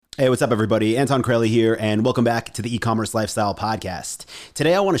Hey, what's up, everybody? Anton Crowley here, and welcome back to the E-commerce Lifestyle Podcast.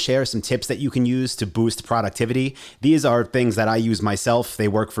 Today, I want to share some tips that you can use to boost productivity. These are things that I use myself. They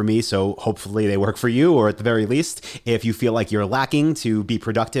work for me, so hopefully they work for you, or at the very least, if you feel like you're lacking to be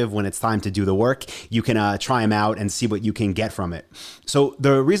productive when it's time to do the work, you can try them out and see what you can get from it. So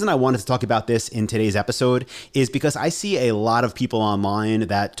the reason I wanted to talk about this in today's episode is because I see a lot of people online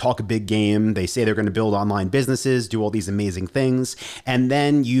that talk a big game. They say they're going to build online businesses, do all these amazing things, and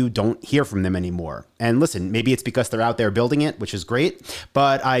then you don't hear from them anymore. And listen, maybe it's because they're out there building it, which is great,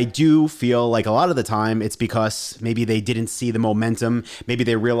 but I do feel like a lot of the time it's because maybe they didn't see the momentum. Maybe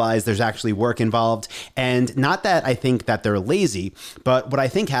they realize there's actually work involved. And not that I think that they're lazy, but what I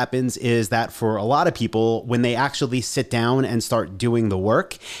think happens is that for a lot of people, when they actually sit down and start doing the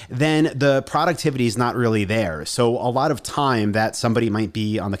work, then the productivity is not really there. So a lot of time that somebody might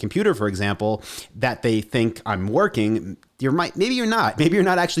be on the computer, for example, that they think I'm working, maybe you're not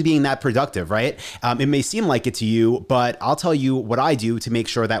actually being that productive, right? It may seem like it to you, but I'll tell you what I do to make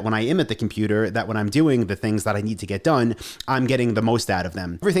sure that when I am at the computer, that when I'm doing the things that I need to get done, I'm getting the most out of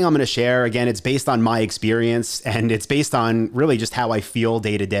them. Everything I'm going to share, again, it's based on my experience, and it's based on really just how I feel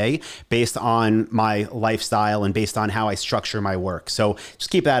day to day, based on my lifestyle and based on how I structure my work. So just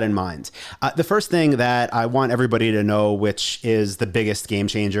keep that in mind. The first thing that I want everybody to know, which is the biggest game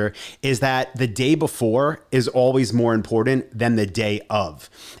changer, is that the day before is always more important than the day of.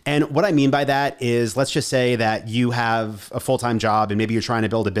 And what I mean by that is, let's just say that you have a full-time job and maybe you're trying to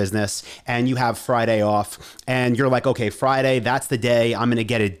build a business and you have Friday off and you're like, okay, Friday, that's the day I'm going to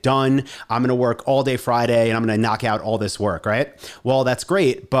get it done. I'm going to work all day Friday and I'm going to knock out all this work, right? Well, that's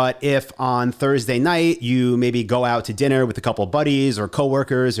great. But if on Thursday night, you maybe go out to dinner with a couple of buddies or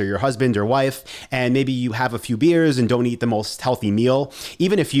coworkers or your husband or wife, and maybe you have a few beers and don't eat the most healthy meal,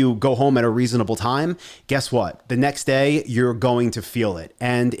 even if you go home at a reasonable time, guess what? The next day, you're going to feel it.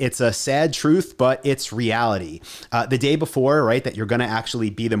 And it's a sad truth, but it's reality. The day before, right, that you're going to actually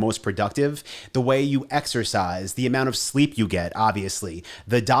be the most productive, the way you exercise, the amount of sleep you get, obviously,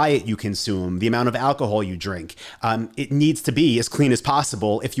 the diet you consume, the amount of alcohol you drink, it needs to be as clean as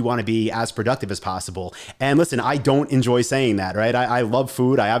possible if you want to be as productive as possible. And listen, I don't enjoy saying that, right? I love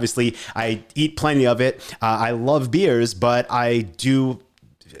food. I eat plenty of it. I love beers, but I do,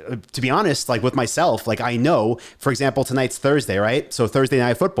 to be honest, like with myself, like I know, for example, tonight's Thursday, right? So Thursday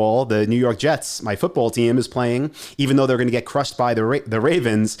Night Football, the New York Jets, my football team is playing, even though they're going to get crushed by the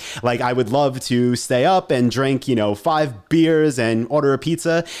Ravens. Like I would love to stay up and drink, 5 beers and order a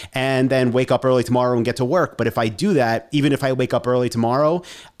pizza and then wake up early tomorrow and get to work. But if I do that, even if I wake up early tomorrow,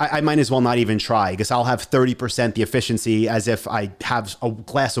 I might as well not even try, because I'll have 30% the efficiency as if I have a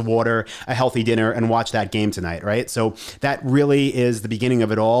glass of water, a healthy dinner, and watch that game tonight, right? So that really is the beginning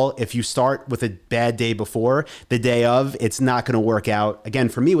of it all. If you start with a bad day before, the day of, it's not going to work out. Again,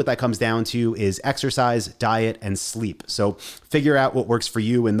 for me, what that comes down to is exercise, diet, and sleep. So figure out what works for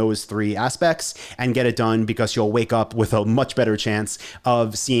you in those 3 aspects and get it done, because you'll wake up with a much better chance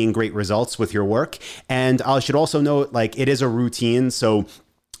of seeing great results with your work. And I should also note, like, it is a routine. So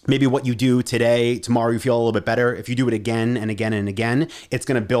maybe what you do today, tomorrow you feel a little bit better. If you do it again and again and again, it's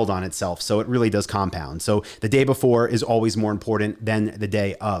going to build on itself. So it really does compound. So the day before is always more important than the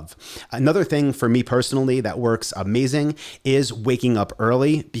day of. Another thing for me personally that works amazing is waking up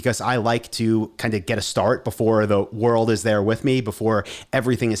early, because I like to kind of get a start before the world is there with me, before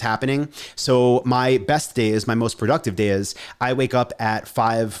everything is happening. So my best days, my most productive days, I wake up at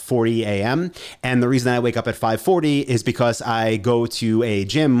 5:40 a.m. And the reason I wake up at 5:40 is because I go to a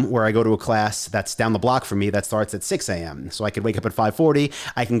gym where I go to a class that's down the block from me that starts at 6 a.m. So I could wake up at 5:40,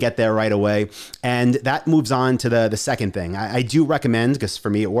 I can get there right away. And that moves on to the second thing. I do recommend, because for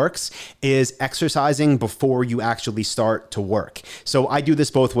me it works, is exercising before you actually start to work. So I do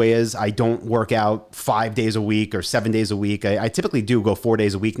this both ways. I don't work out 5 days a week or 7 days a week. I typically do go 4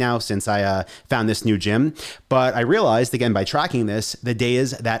 days a week now since I found this new gym. But I realized, again, by tracking this, the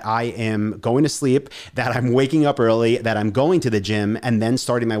days that I am going to sleep, that I'm waking up early, that I'm going to the gym, and then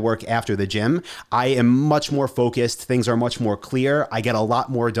starting my work after the gym, I am much more focused. Things are much more clear. I get a lot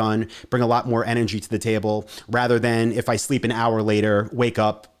more done, bring a lot more energy to the table, rather than if I sleep an hour later, wake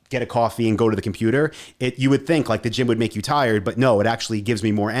up, get a coffee and go to the computer. You would think like the gym would make you tired, but no, it actually gives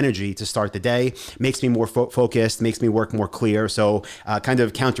me more energy to start the day, makes me more focused, makes me work more clear. So kind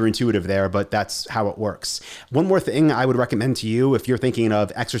of counterintuitive there, but that's how it works. One more thing I would recommend to you, if you're thinking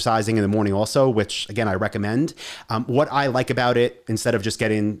of exercising in the morning also, which again, I recommend, what I like about it, instead of just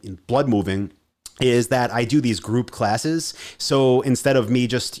getting blood moving, is that I do these group classes. So instead of me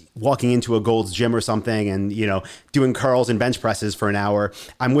just walking into a Gold's Gym or something and, doing curls and bench presses for an hour,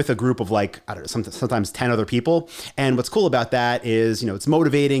 I'm with a group of like, I don't know, sometimes 10 other people. And what's cool about that is, it's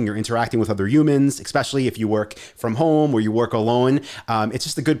motivating. You're interacting with other humans, especially if you work from home or you work alone. It's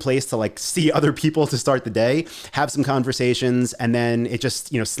just a good place to like see other people to start the day, have some conversations, and then it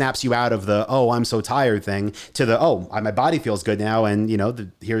just, snaps you out of the, oh, I'm so tired thing to the, oh, my body feels good now. And,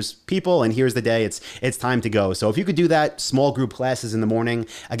 here's people and here's the day. It's time to go. So if you could do that, small group classes in the morning,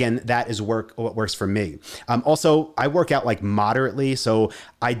 again, that is what works for me. Also, I work out like moderately, so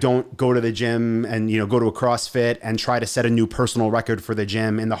I don't go to the gym and go to a CrossFit and try to set a new personal record for the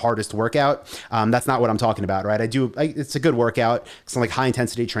gym in the hardest workout. That's not what I'm talking about, right? It's a good workout. It's not like high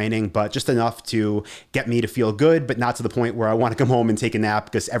intensity training, but just enough to get me to feel good, but not to the point where I want to come home and take a nap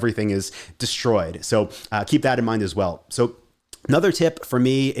because everything is destroyed. So keep that in mind as well. So another tip for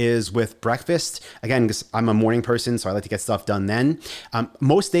me is with breakfast. Again, because I'm a morning person, so I like to get stuff done then.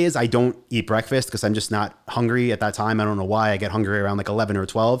 Most days I don't eat breakfast because I'm just not hungry at that time. I don't know why. I get hungry around like 11 or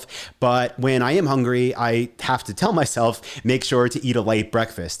 12. But when I am hungry, I have to tell myself, make sure to eat a light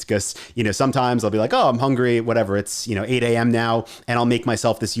breakfast because, sometimes I'll be like, oh, I'm hungry, whatever. It's, 8 a.m. now, and I'll make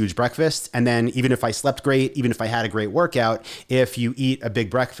myself this huge breakfast. And then even if I slept great, even if I had a great workout, if you eat a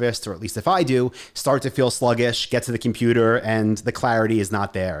big breakfast, or at least if I do, start to feel sluggish, get to the computer, and the clarity is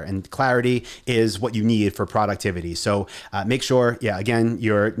not there. And clarity is what you need for productivity. So make sure, again,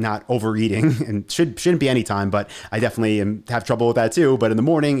 you're not overeating, and shouldn't be any time, but I definitely have trouble with that too. But in the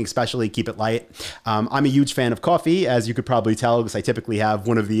morning, especially, keep it light. I'm a huge fan of coffee, as you could probably tell, because I typically have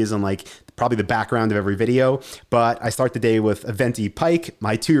one of these on like probably the background of every video. But I start the day with a venti pike.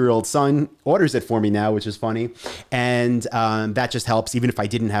 My 2-year-old son orders it for me now, which is funny. And that just helps. Even if I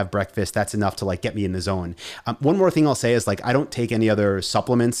didn't have breakfast, that's enough to like get me in the zone. One more thing I'll say is like, I don't take any other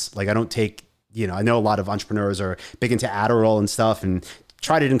supplements. Like I don't take, I know a lot of entrepreneurs are big into Adderall and stuff, and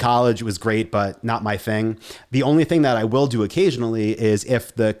tried it in college. It was great, but not my thing. The only thing that I will do occasionally is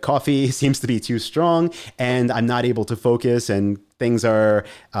if the coffee seems to be too strong and I'm not able to focus and things are,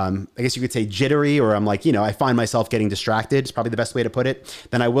 I guess you could say jittery, or I'm like, I find myself getting distracted. It's probably the best way to put it.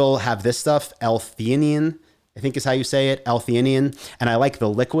 Then I will have this stuff, L-theanine, I think is how you say it, L-theanine. And I like the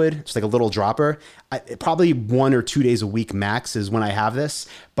liquid, just like a little dropper. Probably 1 or 2 days a week max is when I have this,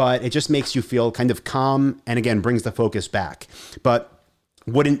 but it just makes you feel kind of calm and again, brings the focus back. But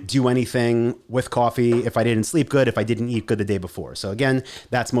wouldn't do anything with coffee if I didn't sleep good, if I didn't eat good the day before. So again,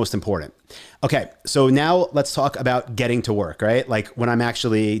 that's most important. Okay, so now let's talk about getting to work, right? Like when I'm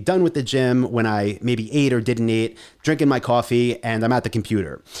actually done with the gym, when I maybe ate or didn't eat, drinking my coffee, and I'm at the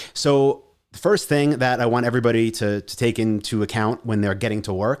computer. So the first thing that I want everybody to take into account when they're getting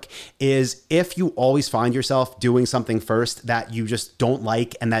to work is if you always find yourself doing something first that you just don't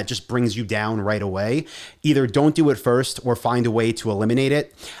like and that just brings you down right away, either don't do it first or find a way to eliminate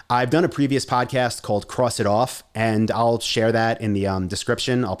it. I've done a previous podcast called Cross It Off, and I'll share that in the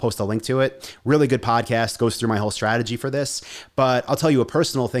description. I'll post a link to it. Really good podcast, goes through my whole strategy for this. But I'll tell you, a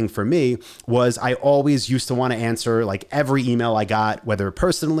personal thing for me was I always used to want to answer like every email I got, whether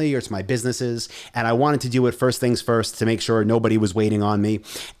personally or to my business. And I wanted to do it first things first to make sure nobody was waiting on me.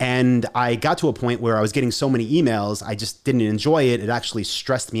 And I got to a point where I was getting so many emails, I just didn't enjoy it. It actually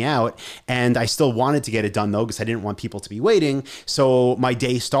stressed me out. And I still wanted to get it done though, because I didn't want people to be waiting. So my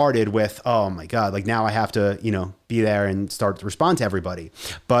day started with, oh my God, like now I have to, be there and start to respond to everybody.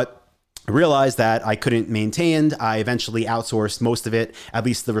 But I realized that I couldn't maintain. I eventually outsourced most of it, at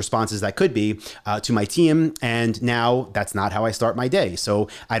least the responses that could be, to my team. And now that's not how I start my day. So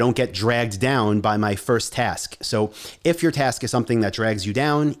I don't get dragged down by my first task. So if your task is something that drags you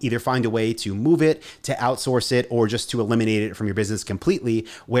down, either find a way to move it, to outsource it, or just to eliminate it from your business completely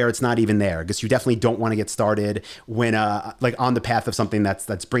where it's not even there. Because you definitely don't want to get started when like on the path of something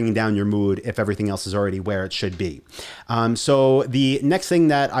that's bringing down your mood if everything else is already where it should be. So the next thing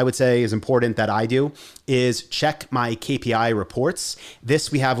that I would say is important that I do is check my KPI reports. This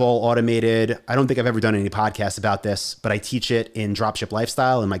we have all automated. I don't think I've ever done any podcasts about this, but I teach it in Dropship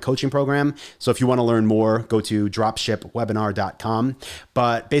Lifestyle in my coaching program. So if you want to learn more, go to dropshipwebinar.com.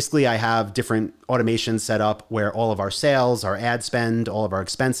 But basically I have different automations set up where all of our sales, our ad spend, all of our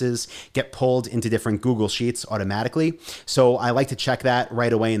expenses get pulled into different Google Sheets automatically. So I like to check that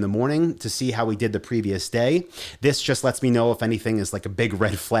right away in the morning to see how we did the previous day. This just lets me know if anything is like a big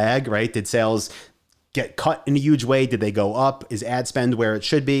red flag, right? Did sales get cut in a huge way? Did they go up? Is ad spend where it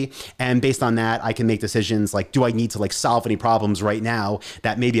should be? And based on that, I can make decisions like, do I need to like solve any problems right now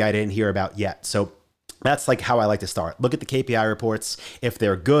that maybe I didn't hear about yet? So That's like how I like to start. Look at the KPI reports. If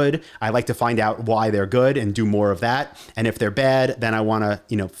they're good, I like to find out why they're good and do more of that. And if they're bad, then I want to,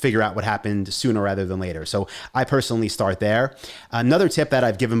 figure out what happened sooner rather than later. So I personally start there. Another tip that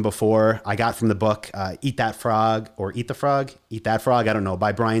I've given before, I got from the book, Eat That Frog or Eat the Frog, Eat That Frog, I don't know,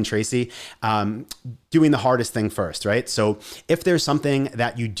 by Brian Tracy. Doing the hardest thing first, right? So if there's something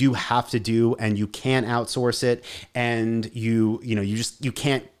that you do have to do and you can't outsource it and you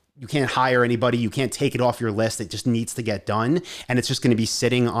can't hire anybody. You can't take it off your list. It just needs to get done. And it's just going to be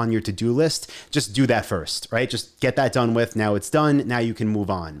sitting on your to-do list. Just do that first, right? Just get that done with. Now it's done. Now you can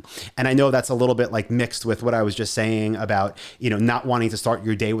move on. And I know that's a little bit like mixed with what I was just saying about, not wanting to start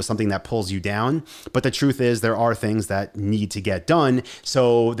your day with something that pulls you down. But the truth is there are things that need to get done.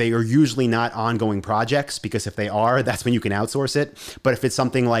 So they are usually not ongoing projects, because if they are, that's when you can outsource it. But if it's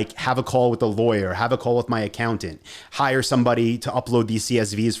something like have a call with a lawyer, have a call with my accountant, hire somebody to upload these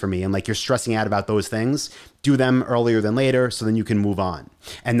CSVs for me, and like you're stressing out about those things, do them earlier than later so then you can move on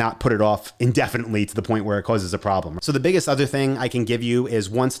and not put it off indefinitely to the point where it causes a problem. So the biggest other thing I can give you is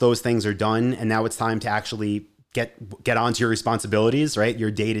once those things are done and now it's time to actually get onto your responsibilities, right?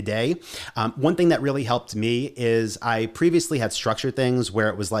 Your day to day. One thing that really helped me is I previously had structured things where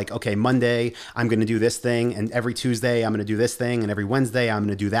it was like, okay, Monday, I'm going to do this thing. And every Tuesday, I'm going to do this thing. And every Wednesday, I'm going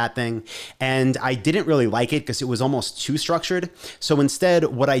to do that thing. And I didn't really like it because it was almost too structured. So instead,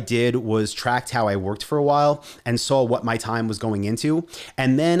 what I did was tracked how I worked for a while and saw what my time was going into.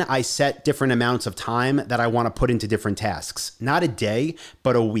 And then I set different amounts of time that I want to put into different tasks, not a day,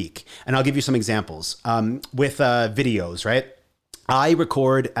 but a week. And I'll give you some examples. With videos, right? I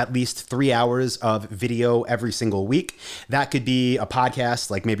record at least 3 hours of video every single week. That could be a podcast,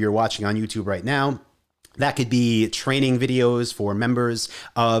 like maybe you're watching on YouTube right now. That could be training videos for members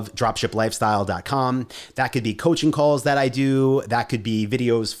of dropshiplifestyle.com. That could be coaching calls that I do. That could be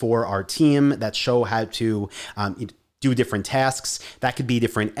videos for our team that show how to do different tasks. That could be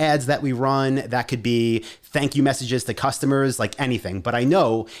different ads that we run. That could be thank you messages to customers, like anything. But I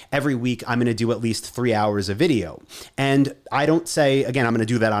know every week I'm going to do at least 3 hours of video. And I don't say, again, I'm going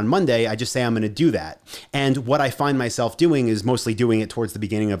to do that on Monday. I just say I'm going to do that. And what I find myself doing is mostly doing it towards the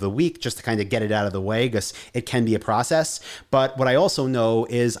beginning of the week just to kind of get it out of the way, because it can be a process. But what I also know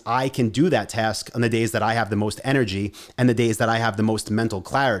is I can do that task on the days that I have the most energy and the days that I have the most mental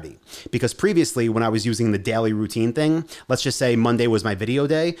clarity. Because previously, when I was using the daily routine thing, let's just say Monday was my video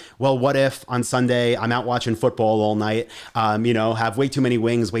day. Well, what if on Sunday I'm out watching football all night, have way too many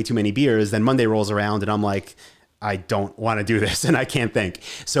wings, way too many beers, then Monday rolls around and I'm like, I don't want to do this and I can't think.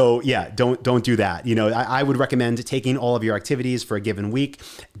 So yeah, don't do that. I would recommend taking all of your activities for a given week,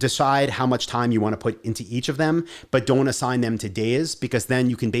 decide how much time you want to put into each of them, but don't assign them to days, because then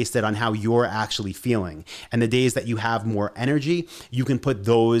you can base it on how you're actually feeling. And the days that you have more energy, you can put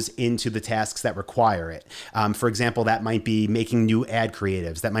those into the tasks that require it. For example, that might be making new ad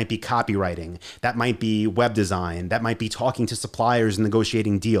creatives. That might be copywriting. That might be web design. That might be talking to suppliers and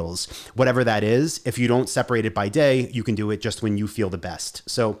negotiating deals. Whatever that is, if you don't separate it by day, you can do it just when you feel the best.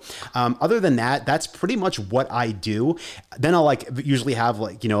 So other than that, that's pretty much what I do. Then I'll usually have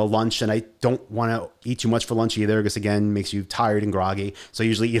a lunch, and I don't want to eat too much for lunch either, because again, makes you tired and groggy. So I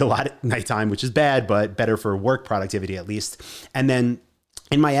usually eat a lot at nighttime, which is bad, but better for work productivity at least. And then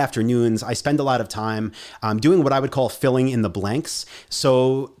in my afternoons, I spend a lot of time doing what I would call filling in the blanks.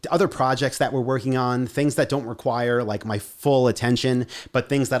 So other projects that we're working on, things that don't require like my full attention, but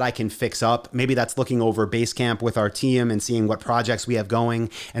things that I can fix up. Maybe that's looking over Basecamp with our team and seeing what projects we have going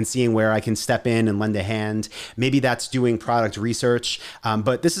and seeing where I can step in and lend a hand. Maybe that's doing product research.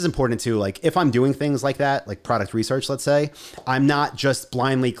 But this is important too. Like if I'm doing things like that, like product research, let's say, I'm not just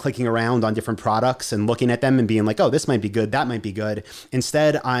blindly clicking around on different products and looking at them and being like, oh, this might be good, that might be good. Instead,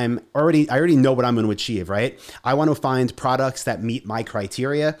 I already know what I'm going to achieve, right? I want to find products that meet my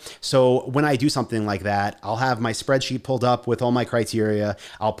criteria. So when I do something like that, I'll have my spreadsheet pulled up with all my criteria.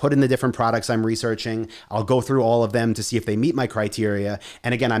 I'll put in the different products I'm researching. I'll go through all of them to see if they meet my criteria.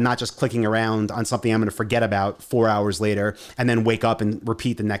 And again, I'm not just clicking around on something I'm going to forget about 4 hours later and then wake up and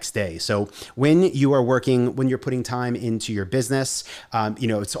repeat the next day. So when you are working, when you're putting time into your business,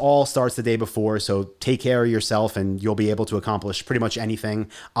 it's all starts the day before. So take care of yourself and you'll be able to accomplish pretty much anything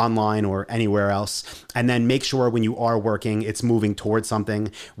online or anywhere else. And then make sure when you are working, it's moving towards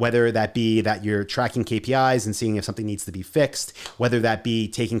something, whether that be that you're tracking KPIs and seeing if something needs to be fixed, whether that be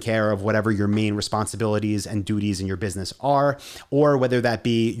taking care of whatever your main responsibilities and duties in your business are, or whether that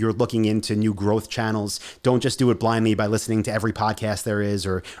be you're looking into new growth channels. Don't just do it blindly by listening to every podcast there is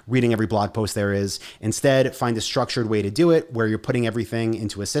or reading every blog post there is. Instead, find a structured way to do it where you're putting everything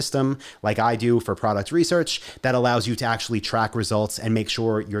into a system like I do for product research that allows you to actually track results and make make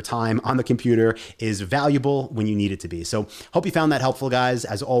sure your time on the computer is valuable when you need it to be. So hope you found that helpful, guys.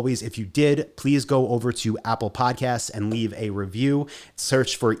 As always, if you did, please go over to Apple Podcasts and leave a review.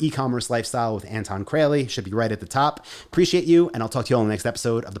 Search for E-commerce Lifestyle with Anton Kraly. Should be right at the top. Appreciate you, and I'll talk to you all in the next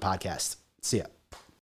episode of the podcast. See ya.